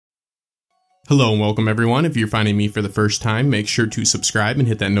Hello and welcome everyone. If you're finding me for the first time, make sure to subscribe and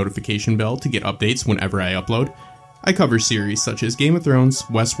hit that notification bell to get updates whenever I upload. I cover series such as Game of Thrones,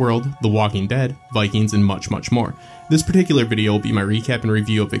 Westworld, The Walking Dead, Vikings, and much more. This particular video will be my recap and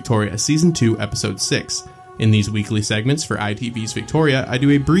review of Victoria Season 2, Episode 6. In these weekly segments for ITV's Victoria, I do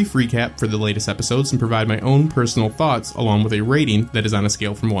a brief recap for the latest episodes and provide my own personal thoughts along with a rating that is on a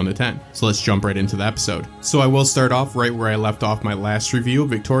scale from 1 to 10. So let's jump right into the episode. So I will start off right where I left off my last review of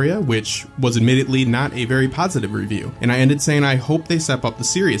Victoria, which was admittedly not a very positive review. And I ended saying I hope they step up the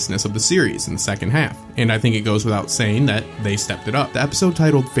seriousness of the series in the second half. And I think it goes without saying that they stepped it up. The episode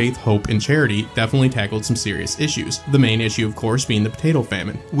titled Faith, Hope, and Charity definitely tackled some serious issues. The main issue, of course, being the potato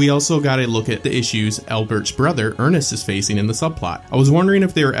famine. We also got a look at the issues Albert's brother, Ernest, is facing in the subplot. I was wondering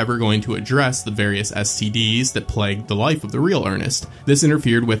if they were ever going to address the various STDs that plagued the life of the real Ernest. This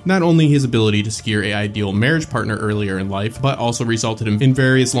interfered with not only his ability to secure an ideal marriage partner earlier in life, but also resulted in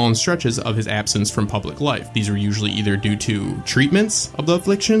various long stretches of his absence from public life. These were usually either due to treatments of the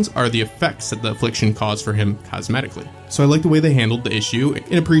afflictions or the effects that the affliction caused for him cosmetically. So I like the way they handled the issue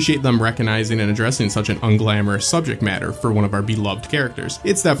and appreciate them recognizing and addressing such an unglamorous subject matter for one of our beloved characters.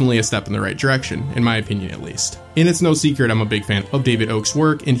 It's definitely a step in the right direction, in my opinion at least. And it's no secret I'm a big fan of David Oak's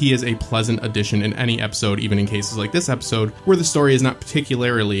work, and he is a pleasant addition in any episode, even in cases like this episode, where the story is not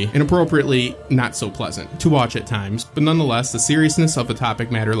particularly and appropriately not so pleasant to watch at times, but nonetheless, the seriousness of a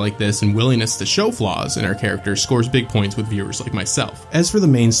topic matter like this and willingness to show flaws in our characters scores big points with viewers like myself. As for the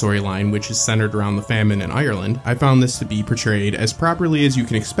main storyline, which is centered around the famine in Ireland, I found this to be portrayed as properly as you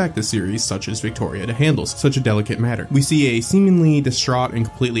can expect a series such as Victoria to handle such a delicate matter. We see a seemingly distraught and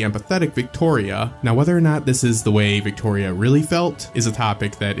completely empathetic Victoria. Now, whether or not this is the way Victoria really felt is a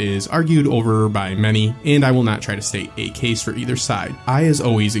topic that is argued over by many, and I will not try to state a case for either side. I, as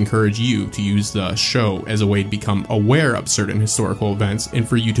always, encourage you to use the show as a way to become aware of certain historical events and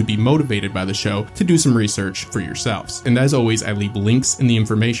for you to be motivated by the show to do some research for yourselves. And as always, I leave links in the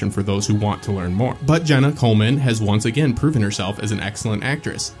information for those who want to learn more. But Jenna Coleman has once again proven herself as an excellent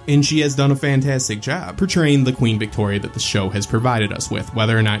actress, and she has done a fantastic job portraying the Queen Victoria that the show has provided us with.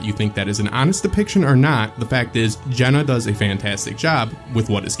 Whether or not you think that is an honest depiction or not, the fact is Jenna does a fantastic job with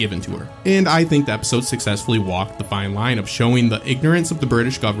what is given to her. And I think the episode successfully walked the fine line of showing the ignorance of the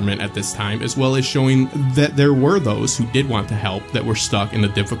British government at this time, as well as showing that there were those who did want to help that were stuck in the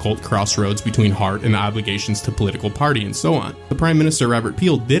difficult crossroads between heart and the obligations to political party and so on. The Prime Minister Robert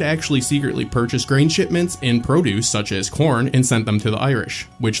Peel did actually secretly purchase grain shipments and produce such as corn and sent them to the Irish,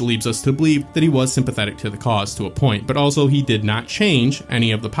 which leads us to believe that he was sympathetic to the cause to a point, but also he did not change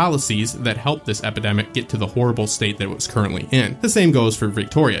any of the policies that helped this epidemic get to the horrible state that it was currently in. The same goes for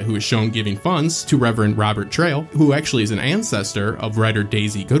Victoria, who is shown giving funds to Reverend Robert Trail, who actually is an ancestor of writer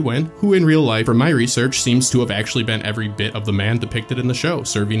Daisy Goodwin, who in real life, from my research, seems to have actually been every bit of the man depicted in the show,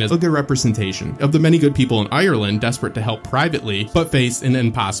 serving as a good representation of the many good people in Ireland desperate to help privately, but face an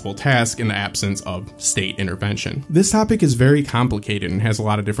impossible task in the absence of state intervention. This topic is very complicated and has a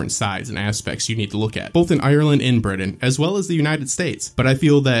lot of different sides and aspects you need to look at, both in Ireland and Britain, as well as the United States. But I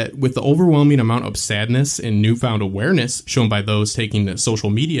feel that with the overwhelming amount of sadness and newfound awareness shown by those taking to social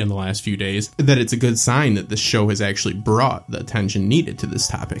media in the last few days, that it's a good sign that this show has actually brought the attention needed to this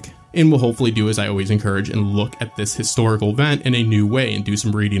topic. And will hopefully do as I always encourage and look at this historical event in a new way and do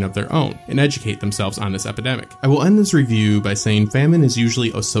some reading of their own and educate themselves on this epidemic. I will end this review by saying famine is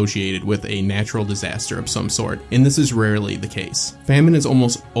usually associated with a natural disaster of some sort, and this is rarely the case. Famine is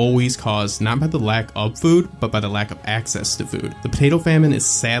almost always caused not by the lack of food, but by the lack of access to food. The potato famine is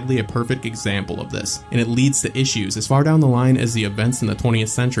sadly a perfect example of this, and it leads to issues as far down the line as the events in the 20th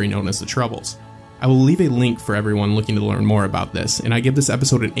century known as the Troubles. I will leave a link for everyone looking to learn more about this, and I give this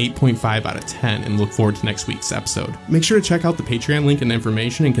episode an 8.5 out of 10 and look forward to next week's episode. Make sure to check out the Patreon link and the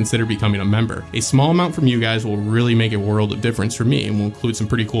information and consider becoming a member. A small amount from you guys will really make a world of difference for me and will include some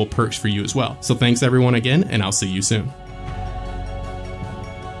pretty cool perks for you as well. So thanks everyone again, and I'll see you soon.